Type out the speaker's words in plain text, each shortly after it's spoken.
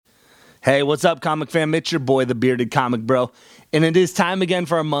Hey, what's up, comic fam? It's your boy, the Bearded Comic Bro, and it is time again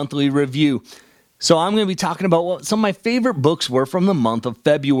for our monthly review. So I'm going to be talking about what some of my favorite books were from the month of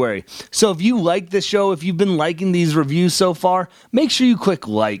February. So if you like this show, if you've been liking these reviews so far, make sure you click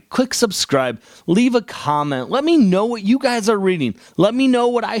like, click subscribe, leave a comment. Let me know what you guys are reading. Let me know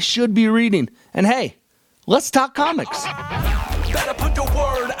what I should be reading. And hey, let's talk comics. Better put the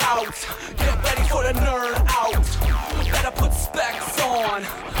word out. Get ready for the nerd out. Better put specs on.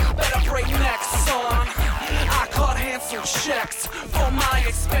 Better break necks on. I caught handsome checks for my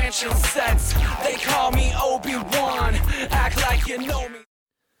expansion sets. They call me Obi-Wan. Act like you know me.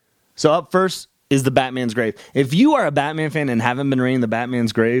 So up first is the Batman's Grave. If you are a Batman fan and haven't been reading the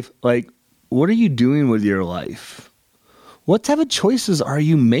Batman's Grave, like, what are you doing with your life? What type of choices are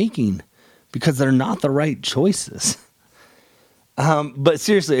you making? Because they're not the right choices. But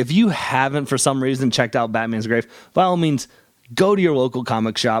seriously, if you haven't for some reason checked out Batman's Grave, by all means, go to your local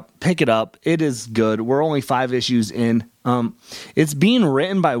comic shop, pick it up. It is good. We're only 5 issues in. It's being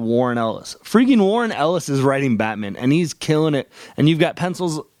written by Warren Ellis. Freaking Warren Ellis is writing Batman, and he's killing it. And you've got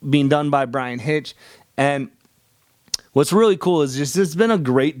pencils being done by Brian Hitch. And what's really cool is just it's been a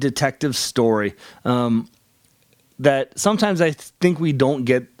great detective story that sometimes I think we don't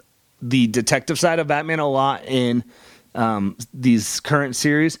get the detective side of Batman a lot in these current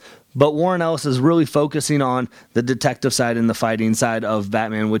series, but Warren Ellis is really focusing on the detective side and the fighting side of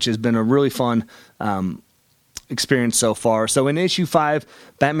Batman, which has been a really fun experience so far. So in issue 5,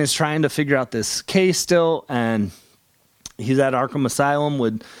 Batman's trying to figure out this case still, and he's at Arkham Asylum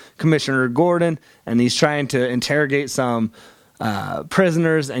with Commissioner Gordon, and he's trying to interrogate some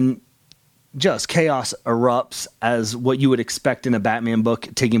prisoners, and just chaos erupts as what you would expect in a Batman book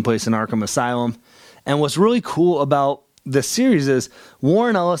taking place in Arkham Asylum. And what's really cool about this series is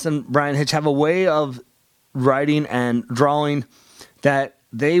Warren Ellis and Brian Hitch have a way of writing and drawing that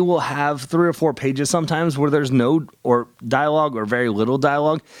they will have 3 or 4 pages sometimes where there's no or dialogue or very little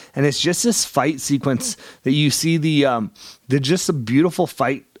dialogue, and it's just this fight sequence that you see the just a beautiful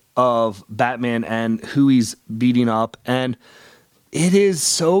fight of Batman and who he's beating up, and it is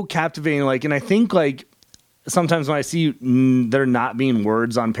so captivating. And I think sometimes when I see there not being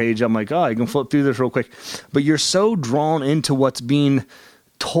words on page, I'm like, oh, I can flip through this real quick. But you're so drawn into what's being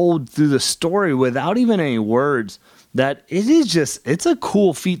told through the story without even any words that it's a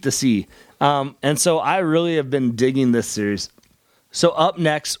cool feat to see. And so I really have been digging this series. So up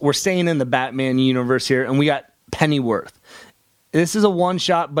next, we're staying in the Batman universe here, and we got Pennyworth. This is a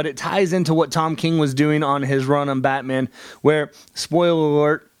one-shot, but it ties into what Tom King was doing on his run on Batman, where, spoiler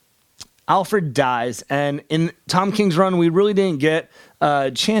alert, Alfred dies, and in Tom King's run, we really didn't get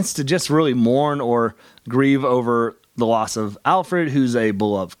a chance to just really mourn or grieve over the loss of Alfred, who's a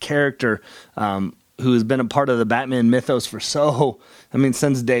beloved character, who has been a part of the Batman mythos for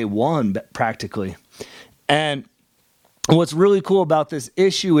since day one, practically. And what's really cool about this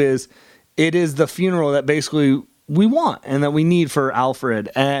issue is it is the funeral that basically we want and that we need for Alfred.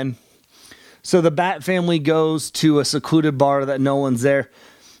 And so the Bat family goes to a secluded bar that no one's there,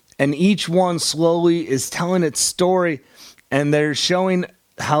 and each one slowly is telling its story, and they're showing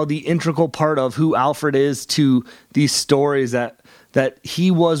how the integral part of who Alfred is to these stories, that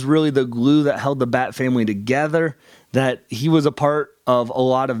he was really the glue that held the Bat family together, that he was a part of a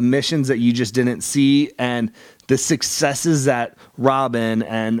lot of missions that you just didn't see, and the successes that Robin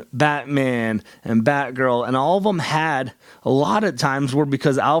and Batman and Batgirl and all of them had a lot of times were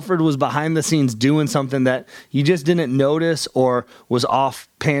because Alfred was behind the scenes doing something that you just didn't notice, or was off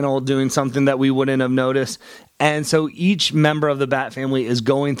panel doing something that we wouldn't have noticed. And so each member of the Bat family is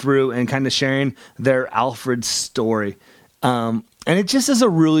going through and kind of sharing their Alfred story. And it just is a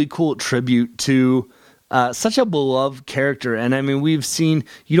really cool tribute to such a beloved character. And I mean, we've seen,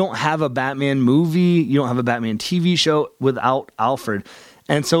 you don't have a Batman movie, you don't have a Batman TV show without Alfred.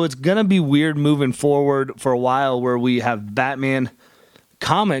 And so it's going to be weird moving forward for a while where we have Batman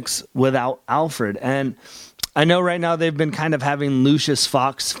comics without Alfred. And I know right now they've been kind of having Lucius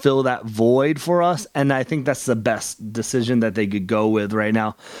Fox fill that void for us, and I think that's the best decision that they could go with right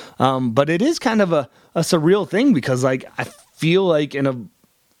now. But it is kind of a surreal thing, because I feel like in a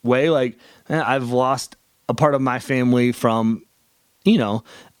way I've lost a part of my family from,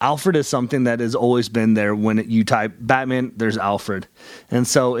 Alfred is something that has always been there. When you type Batman, there's Alfred. And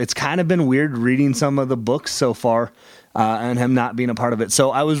so it's kind of been weird reading some of the books so far and him not being a part of it.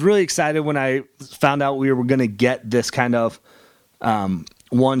 So I was really excited when I found out we were going to get this kind of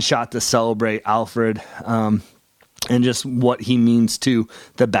one shot to celebrate Alfred and just what he means to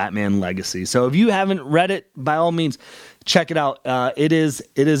the Batman legacy. So if you haven't read it, by all means, check it out. It is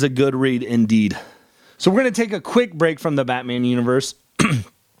a good read indeed. So we're going to take a quick break from the Batman universe.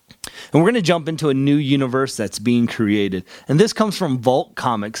 And we're going to jump into a new universe that's being created. And this comes from Vault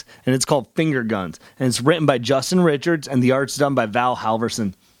Comics, and it's called Finger Guns. And it's written by Justin Richards, and the art's done by Val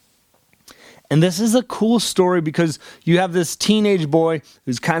Halverson. And this is a cool story because you have this teenage boy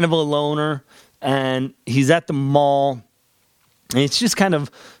who's kind of a loner, and he's at the mall, and it's just kind of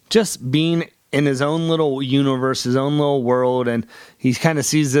just being in his own little universe, his own little world, and he kind of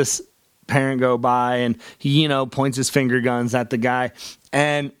sees this parent go by, and he, points his finger guns at the guy,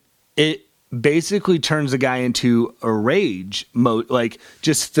 and it basically turns the guy into a rage mode, like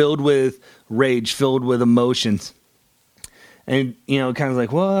just filled with rage, filled with emotions. And, kind of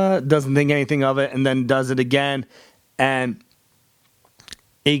like, what? Doesn't think anything of it, and then does it again. And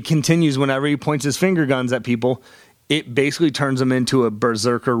it continues whenever he points his finger guns at people. It basically turns them into a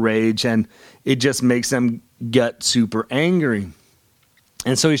berserker rage, and it just makes them get super angry.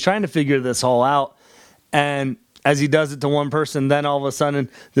 And so he's trying to figure this all out. And as he does it to one person, then all of a sudden,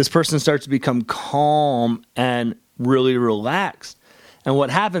 this person starts to become calm and really relaxed. And what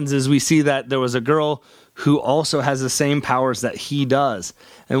happens is we see that there was a girl who also has the same powers that he does.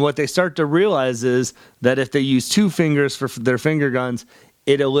 And what they start to realize is that if they use two fingers for their finger guns,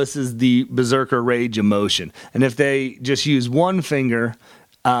 it elicits the berserker rage emotion. And if they just use one finger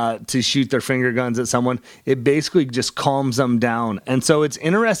to shoot their finger guns at someone, it basically just calms them down. And so it's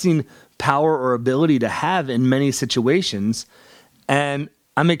interesting power or ability to have in many situations. And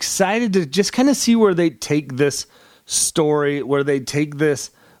I'm excited to just kind of see where they take this story, where they take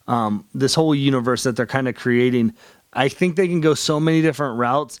this this whole universe that they're kind of creating. I think they can go so many different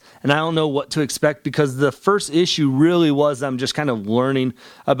routes, and I don't know what to expect because the first issue really was them just kind of learning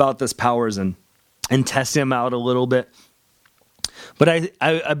about this powers and testing them out a little bit. But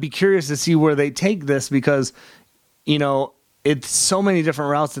I'd be curious to see where they take this because, it's so many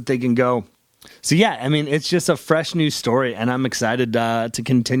different routes that they can go. So yeah, I mean, it's just a fresh new story, and I'm excited to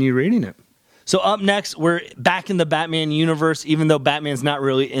continue reading it. So up next, we're back in the Batman universe, even though Batman's not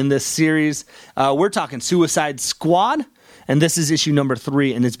really in this series. We're talking Suicide Squad, and this is issue number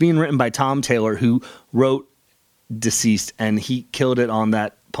 3, and it's being written by Tom Taylor, who wrote Deceased, and he killed it on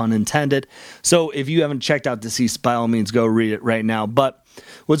that, pun intended. So if you haven't checked out Deceased, by all means, go read it right now. But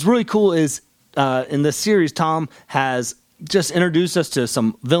what's really cool is in this series, Tom has just introduced us to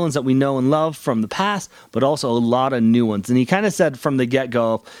some villains that we know and love from the past, but also a lot of new ones. And he kind of said from the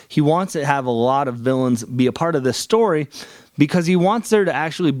get-go, he wants to have a lot of villains be a part of this story because he wants there to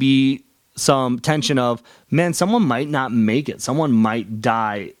actually be some tension of, man, someone might not make it. Someone might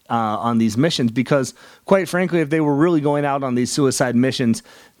die on these missions because, quite frankly, if they were really going out on these suicide missions,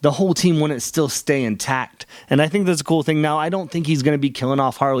 the whole team wouldn't still stay intact. And I think that's a cool thing. Now, I don't think he's going to be killing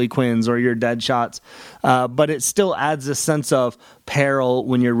off Harley Quinns or your Deadshots, but it still adds a sense of peril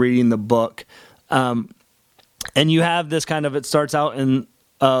when you're reading the book. And you have this kind of, it starts out in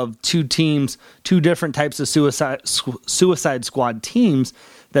two teams, two different types of Suicide Squad teams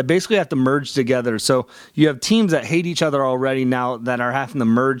that basically have to merge together. So you have teams that hate each other already now that are having to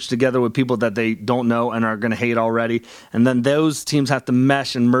merge together with people that they don't know and are going to hate already. And then those teams have to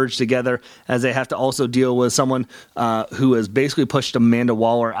mesh and merge together as they have to also deal with someone who has basically pushed Amanda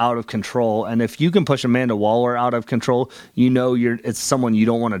Waller out of control. And if you can push Amanda Waller out of control, it's someone you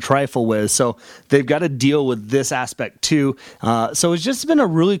don't want to trifle with. So they've got to deal with this aspect too. So it's just been a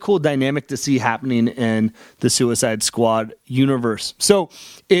really cool dynamic to see happening in the Suicide Squad universe. So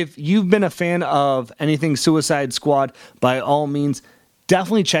if you've been a fan of anything Suicide Squad, by all means,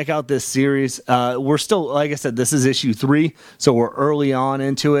 definitely check out this series. We're still, like I said, this is issue 3, so we're early on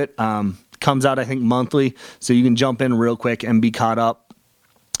into it. Comes out, I think, monthly, so you can jump in real quick and be caught up.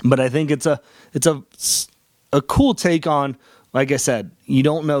 But I think it's a cool take on, like I said, you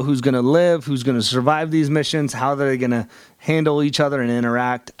don't know who's going to live, who's going to survive these missions, how they're going to handle each other and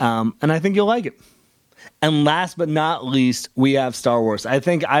interact, and I think you'll like it. And last but not least, we have Star Wars. I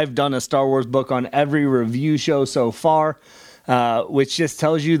think I've done a Star Wars book on every review show so far, which just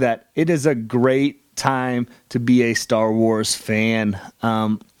tells you that it is a great time to be a Star Wars fan.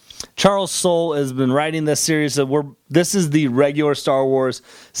 Charles Soule has been writing this series. So this is the regular Star Wars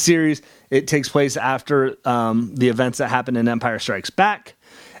series. It takes place after the events that happened in Empire Strikes Back.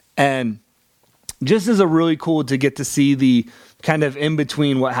 And just is a really cool to get to see the kind of in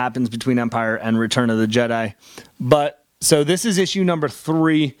between what happens between Empire and Return of the Jedi. But so this is issue number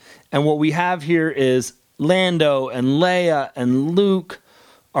 3. And what we have here is Lando and Leia and Luke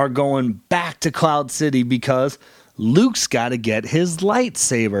are going back to Cloud City because Luke's got to get his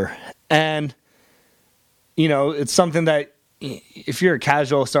lightsaber. And, it's something that if you're a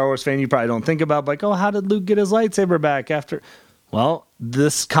casual Star Wars fan, you probably don't think about, like, oh, how did Luke get his lightsaber back after? Well,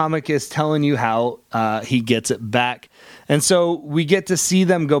 this comic is telling you how he gets it back. And so we get to see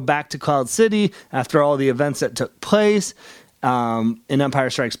them go back to Cloud City after all the events that took place in Empire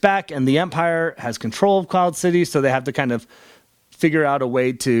Strikes Back. And the Empire has control of Cloud City, so they have to kind of figure out a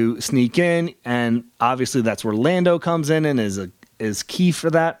way to sneak in. And obviously that's where Lando comes in and is key for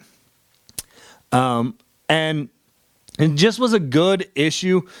that. And it just was a good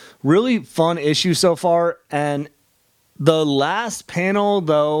issue, really fun issue so far. And the last panel,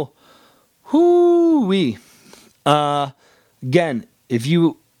 though, whoo-wee. Again, if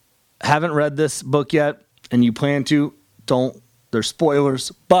you haven't read this book yet and you plan to, there's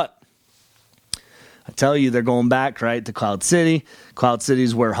spoilers, but I tell you, they're going back, right, to Cloud City. Cloud City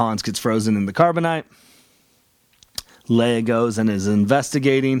is where Hans gets frozen in the carbonite. Leia goes and is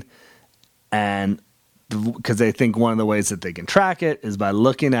investigating, and because they think one of the ways that they can track it is by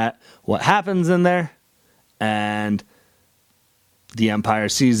looking at what happens in there, and the Empire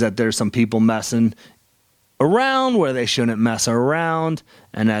sees that there's some people messing around where they shouldn't mess around,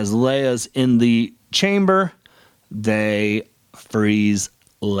 and as Leia's in the chamber, they freeze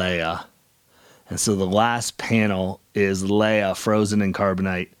Leia. And so the last panel is Leia frozen in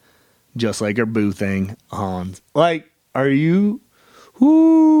carbonite, just like her boo thing, Hans. Like, are you?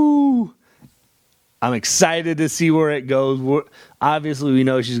 Whoo! I'm excited to see where it goes. Obviously, we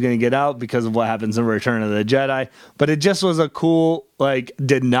know she's going to get out because of what happens in Return of the Jedi. But it just was a cool,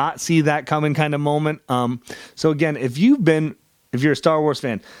 did not see that coming kind of moment. So again, if you're a Star Wars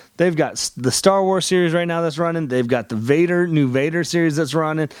fan, they've got the Star Wars series right now that's running. They've got the new Vader series that's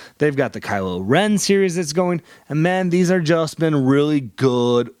running. They've got the Kylo Ren series that's going. And man, these are just been really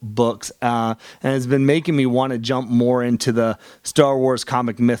good books. And it's been making me want to jump more into the Star Wars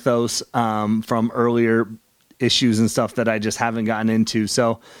comic mythos from earlier issues and stuff that I just haven't gotten into.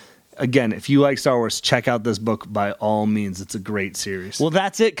 So again, if you like Star Wars, check out this book by all means. It's a great series. Well,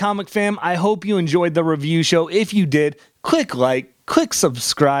 that's it, Comic Fam. I hope you enjoyed the review show. If you did, click like, click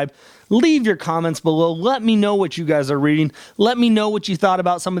subscribe, leave your comments below. Let me know what you guys are reading. Let me know what you thought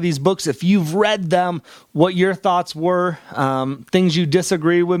about some of these books. If you've read them, what your thoughts were, things you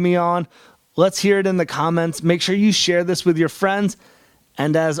disagree with me on. Let's hear it in the comments. Make sure you share this with your friends.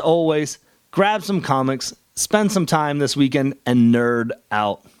 And as always, grab some comics, spend some time this weekend, and nerd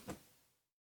out.